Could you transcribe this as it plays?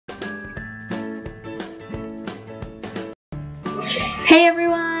Hey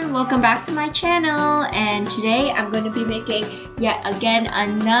everyone, welcome back to my channel, and today I'm going to be making yet again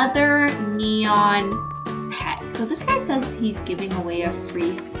another neon pet. So this guy says he's giving away a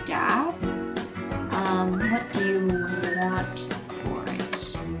free staff. What do you want for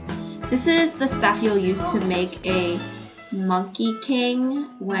it? This is the staff you'll use to make a monkey king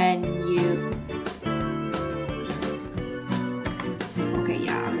when you... Okay,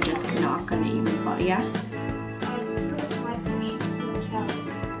 yeah, I'm just not gonna even bother. Yeah?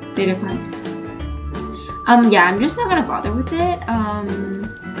 Data point. Yeah, I'm just not gonna bother with it.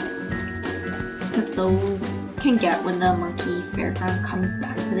 Because those can get when the monkey fairground comes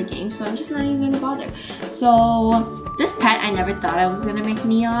back to the game, so I'm just not even gonna bother. So this pet, I never thought I was gonna make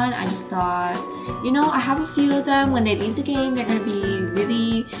neon. I just thought, you know, I have a few of them. When they leave the game, they're gonna be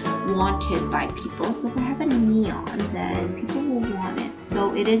really wanted by people. So if I have a neon, then people will want it.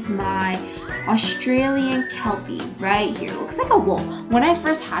 So it is my Australian kelpie right here. Looks like a wolf. When I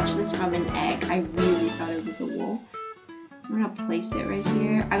first hatched this from an egg, I really thought it was a wolf. So I'm gonna place it right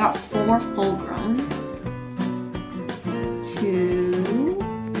here. I got 4 full growns. 2,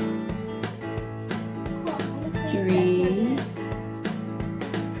 3.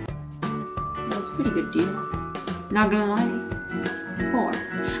 That's a pretty good deal. Not gonna lie. 4.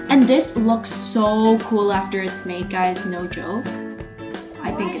 And this looks so cool after it's made, guys. No joke.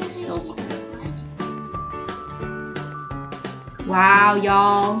 I think it's so cool. Wow,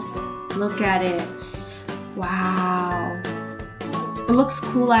 y'all. Look at it. Wow. It looks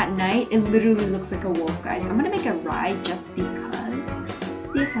cool at night. It literally looks like a wolf, guys. I'm gonna make a ride just because.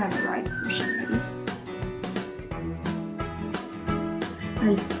 Let's see if I have a ride potion ready.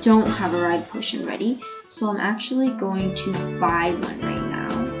 I don't have a ride potion ready, so I'm actually going to buy one right now.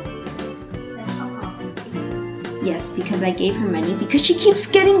 Yes, because I gave her many because she keeps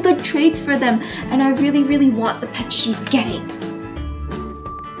getting good traits for them, and I really want the pets she's getting.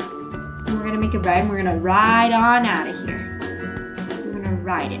 And we're gonna make a ride, and we're gonna ride on out of here. So we're gonna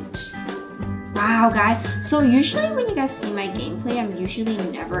ride it. Wow, guys. So usually when you guys see my gameplay, I'm usually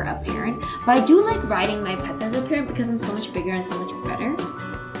never a parent, but I do like riding my pets as a parent because I'm so much bigger and so much better,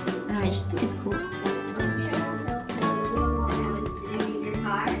 and I just think it's cool.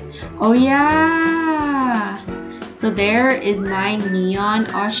 Oh yeah. So there is my neon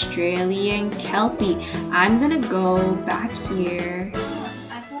Australian kelpie. I'm gonna go back here.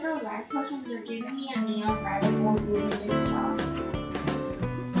 I got a ride potion. They're giving me a neon ride for moving this shop.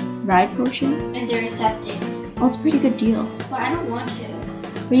 Ride potion? And they're accepting. Oh, it's a pretty good deal. But I don't want to.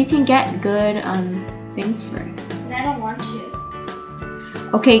 But you can get good things for it. But I don't want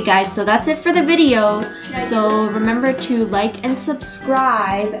to. Okay guys, so that's it for the video. So remember to like and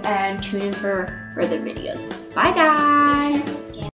subscribe and tune in for further videos. Bye guys!